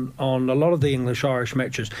commentate on a lot of the English-Irish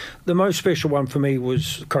matches. The most special one for me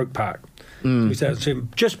was Croke Park. 2007,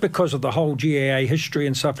 just because of the whole GAA history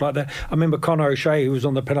and stuff like that. I remember Conor O'Shea, who was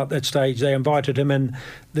on the pin at that stage, they invited him in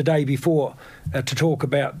the day before to talk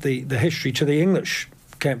about the history to the English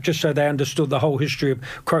camp, just so they understood the whole history of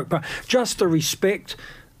Croke Park. Just the respect,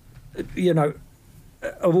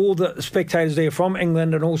 of all the spectators there from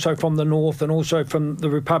England and also from the North and also from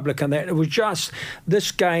the Republic, and that it was just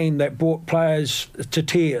this game that brought players to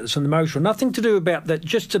tears and emotion. Nothing to do about that,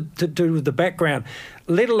 just to do with the background,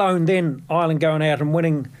 let alone then Ireland going out and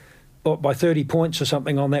winning by 30 points or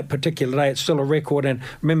something on that particular day. It's still a record. And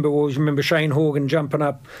always remember Shane Horgan jumping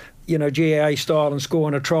up, GAA style and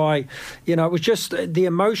scoring a try. It was just the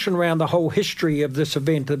emotion around the whole history of this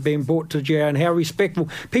event that had been brought to GAA and how respectful.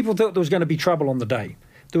 People thought there was going to be trouble on the day.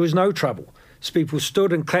 There was no trouble. So people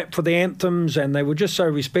stood and clapped for the anthems, and they were just so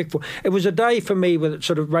respectful. It was a day for me where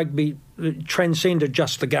sort of rugby transcended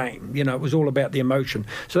just the game. It was all about the emotion.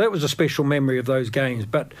 So that was a special memory of those games.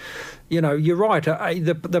 But, you're right.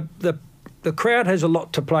 The crowd has a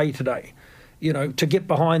lot to play today. To get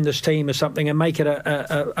behind this team or something and make it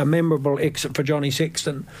a memorable exit for Johnny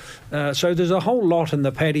Sexton. So there's a whole lot in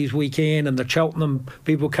the Paddy's weekend and the Cheltenham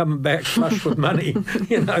people coming back flush with money. I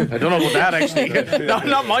don't know about that, actually.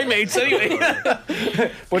 not my mates anyway.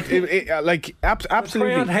 But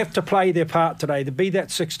absolutely, the crowd have to play their part today to be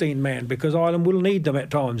that 16 man, because Ireland will need them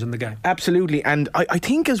at times in the game. Absolutely, and I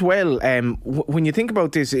think as well, when you think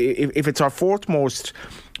about this, if it's our fourth most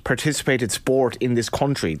participated sport in this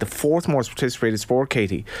country, the fourth most participated sport,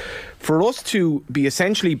 Katie, for us to be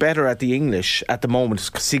essentially better at the English at the moment,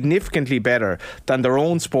 significantly better than their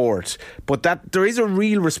own sport, but that there is a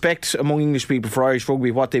real respect among English people for Irish rugby,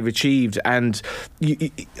 what they've achieved. And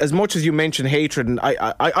as much as you mentioned hatred, and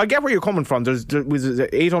I get where you're coming from, there was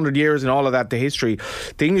 800 years and all of that, the history,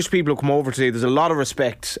 the English people who come over today, there's a lot of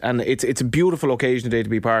respect, and it's a beautiful occasion today to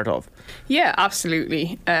be part of. Yeah,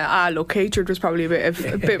 absolutely. Look, hatred was probably a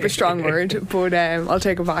bit of a strong word, but I'll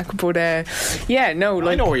take it back. But I know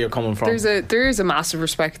where you're coming from. There is a massive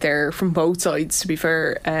respect there from both sides, to be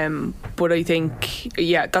fair. But I think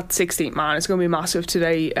that 16th man is going to be massive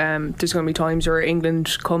today. There's going to be times where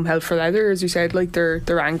England come hell for leather, as you said, like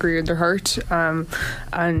they're angry and they're hurt.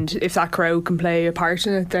 And if that crowd can play a part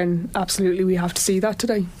in it, then absolutely we have to see that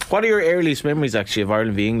today. What are your earliest memories actually of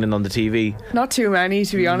Ireland v England on the TV? Not too many,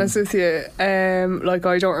 to be honest with you. I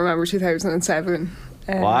don't remember 2007.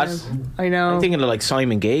 What? I know. I'm thinking of like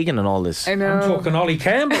Simon Gagan and all this. I know. I'm talking Ollie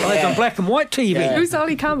Campbell, like on black and white TV. Yeah. Who's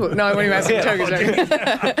Ollie Campbell? No, I'm only messing. Joking.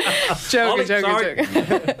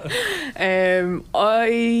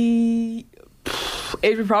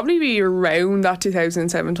 It would probably be around that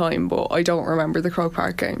 2007 time, but I don't remember the Croke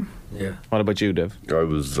Park game. Yeah. What about you, Dev? I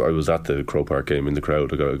was at the Croke Park game in the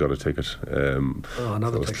crowd. I got a ticket.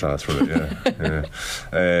 Another that was ticket. class for it. Yeah.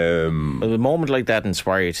 A moment like that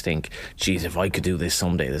inspire you to think, geez, if I could do this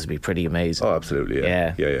someday, this would be pretty amazing. Oh, absolutely.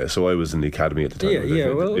 Yeah. So I was in the academy at the time.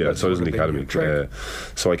 So I was in the academy.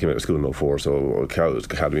 So I came out of school in 04. So I was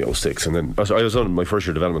academy in 06, and then I was on my first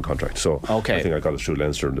year development contract. So I think I got it through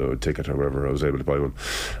Leinster, the ticket or whatever. I was able to buy one.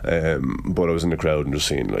 But I was in the crowd and just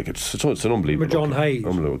seeing like it's an unbelievable, John Hayes.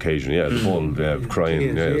 unbelievable occasion. Yeah, the ball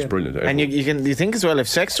crying. It's brilliant. And you think as well, if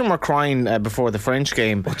Sexton were crying before the French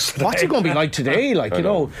game, what's it going to be like today? Like, you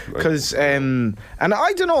know, because and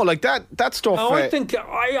I don't know, like that stuff. No, I think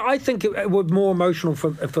it was more emotional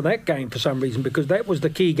for that game for some reason, because that was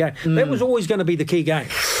the key game. That was always going to be the key game.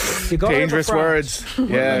 You got dangerous words.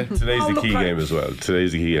 Yeah, today's the key game as well.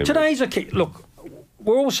 Today's the key game. Today's a key. Look,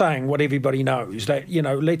 we're all saying what everybody knows, that, you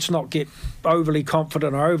know, let's not get overly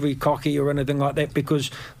confident or overly cocky or anything like that, because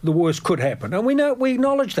the worst could happen, and we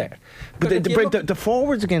acknowledge that. But the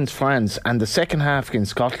forwards against France and the second half against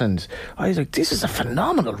Scotland, I was like, this is a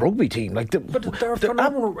phenomenal rugby team. Like, but they're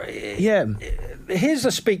phenomenal. Yeah. Here's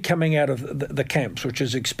the speak coming out of the camps, which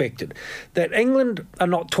is expected, that England are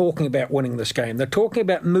not talking about winning this game. They're talking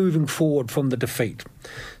about moving forward from the defeat.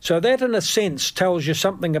 So that, in a sense, tells you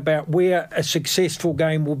something about where a successful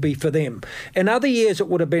game will be for them. In other years, it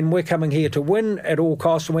would have been, we're coming here to win at all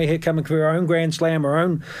costs, and we're here coming for our own Grand Slam, our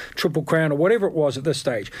own Triple Crown, or whatever it was at this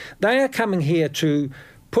stage. They are coming here to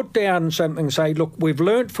put down something and say, look, we've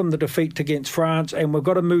learnt from the defeat against France, and we've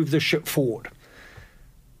got to move the ship forward.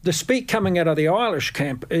 The speak coming out of the Irish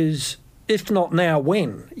camp is, if not now,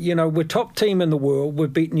 when? You know, we're top team in the world.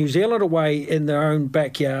 We've beaten New Zealand away in their own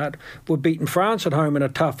backyard. We've beaten France at home in a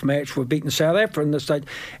tough match. We've beaten South Africa in the stage.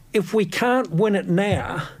 If we can't win it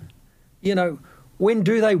now, you know, when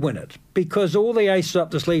do they win it? Because all the aces up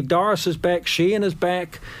the sleeve. Doris is back. Sheehan is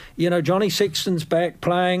back. You know, Johnny Sexton's back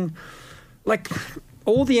playing. Like,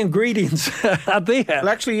 all the ingredients are there. Well,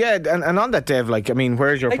 actually, yeah, and on that, Dev, like, I mean,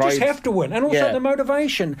 where's your pride? They just have to win. And also the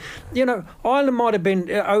motivation. You know, Ireland might have been,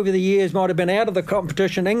 over the years, might have been out of the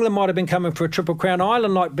competition. England might have been coming for a Triple Crown.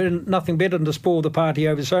 Ireland might have been nothing better than to spoil the party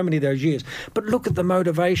over so many of those years. But look at the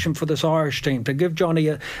motivation for this Irish team, to give Johnny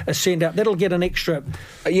a send-out. That'll get an extra...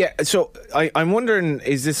 Yeah, so I'm wondering,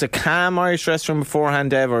 is this a calm Irish dressing room beforehand,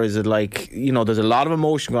 Dev, or is it like, you know, there's a lot of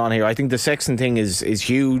emotion going on here? I think the Sexton thing is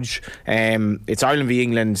huge. It's Ireland v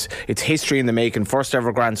England. It's history in the making. First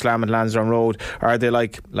ever Grand Slam at Lansdowne Road. Or are they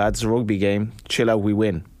like, lads, it's a rugby game, chill out, we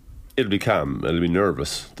win? It'll be calm. It'll be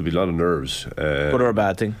nervous. There'll be a lot of nerves. Good or a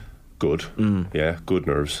bad thing? Good. Yeah, good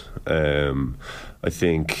nerves. I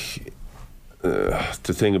think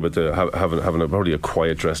the thing about having probably a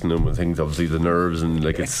quiet dressing room, I think obviously the nerves, and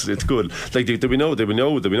like it's good. Like there'll be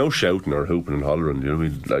no shouting or hooping and hollering, you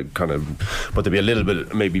know, like kind of, but there'll be a little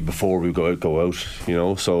bit maybe before we go out, you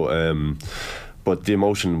know. So but the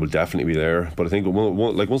emotion will definitely be there. But I think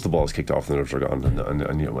once the ball's kicked off, the nerves are gone,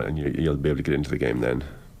 and you'll be able to get into the game then.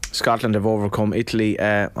 Scotland have overcome Italy.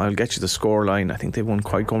 I'll get you the scoreline. I think they won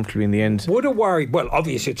quite comfortably in the end. Would a worry? Well,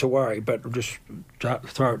 obviously it's a worry, but just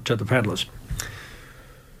throw it to the paddlers.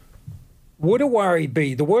 Would a worry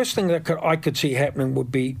be, the worst thing that I could see happening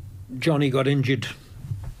would be Johnny got injured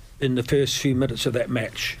in the first few minutes of that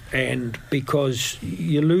match, and because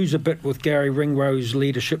you lose a bit with Gary Ringrose'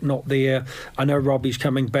 leadership not there. I know Robbie's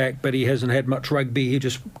coming back, but he hasn't had much rugby. He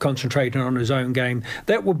just concentrated on his own game.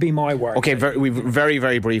 That would be my worry. Okay, very,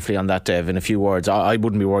 very briefly on that, Dev, in a few words. I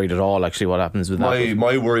wouldn't be worried at all, actually, what happens with that.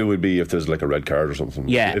 My worry would be if there's like a red card or something.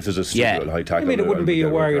 Yeah. If there's a stupid high tackle. I mean, it wouldn't be a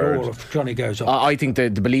worry at all if Johnny goes off. I think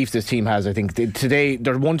the belief this team has, I think today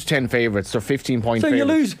they're 1 to 10 favourites. They're 15-point favourites. So you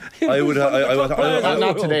lose.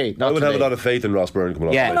 Not today. I would have a lot of faith in Ross Byrne coming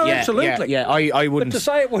off. Absolutely. I wouldn't. But to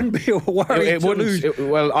say it wouldn't be a worry. It wouldn't.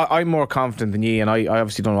 Well, I'm more confident than you, and I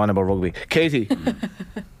obviously don't know about rugby. Katie,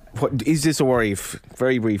 what is this a worry?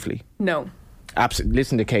 Very briefly. No. Absolutely.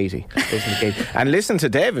 Listen to Katie, and listen to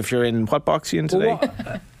Dev if you're in. What box are you in today?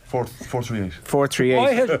 438.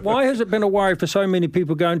 438. Why has it been a worry for so many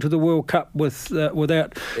people going to the World Cup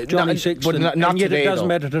without Johnny Sexton? Not and yet today, it doesn't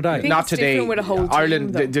matter today. Not today. With a whole team,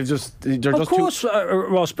 Ireland, of course,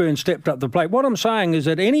 Ross Byrne stepped up the plate. What I'm saying is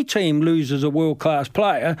that any team loses a world-class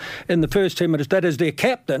player in the first 10 minutes, that is their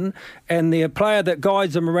captain and their player that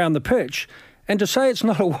guides them around the pitch, And to say it's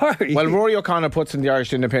not a worry. Well, Rory O'Connor puts in the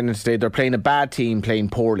Irish Independence today, they're playing a bad team, playing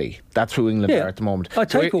poorly. That's who England are at the moment. I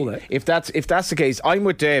take all that. If that's the case, I'm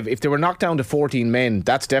with Dave. If they were knocked down to 14 men,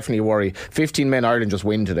 that's definitely a worry. 15 men, Ireland just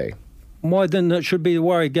win today. Why then that should be the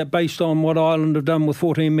worry based on what Ireland have done with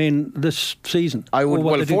 14 men this season?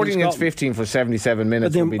 Well, 14 against 15 for 77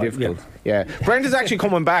 minutes would be difficult. Yeah. Brent is actually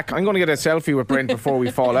coming back. I'm going to get a selfie with Brent before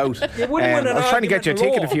we fall out. I was trying to get you a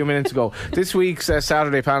ticket a few minutes ago. This week's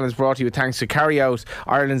Saturday panel is brought to you with thanks to Carry Out,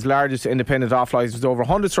 Ireland's largest independent off-licence with over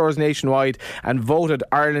 100 stores nationwide and voted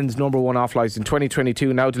Ireland's #1 off-licence in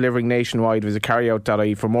 2022, now delivering nationwide. Visit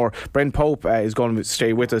carryout.ie for more. Brent Pope is going to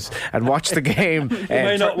stay with us and watch the game.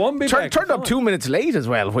 May not want me back. Turned up 2 minutes late as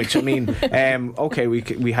well, which, I mean, okay,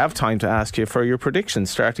 we have time to ask you for your predictions,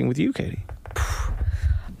 starting with you, Katie.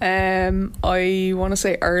 I want to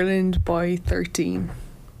say Ireland by 13.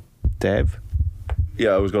 Dev? Yeah,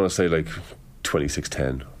 I was going to say like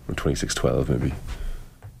 26-10 or 26-12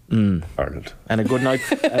 maybe. Ireland. And a good night.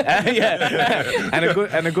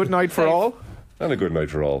 And a good night for all. And a good night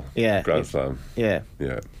for all. Yeah. Grand Slam. Yeah.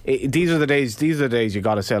 Yeah. These are the days you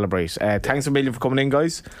got to celebrate. Thanks a million for coming in,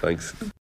 guys. Thanks.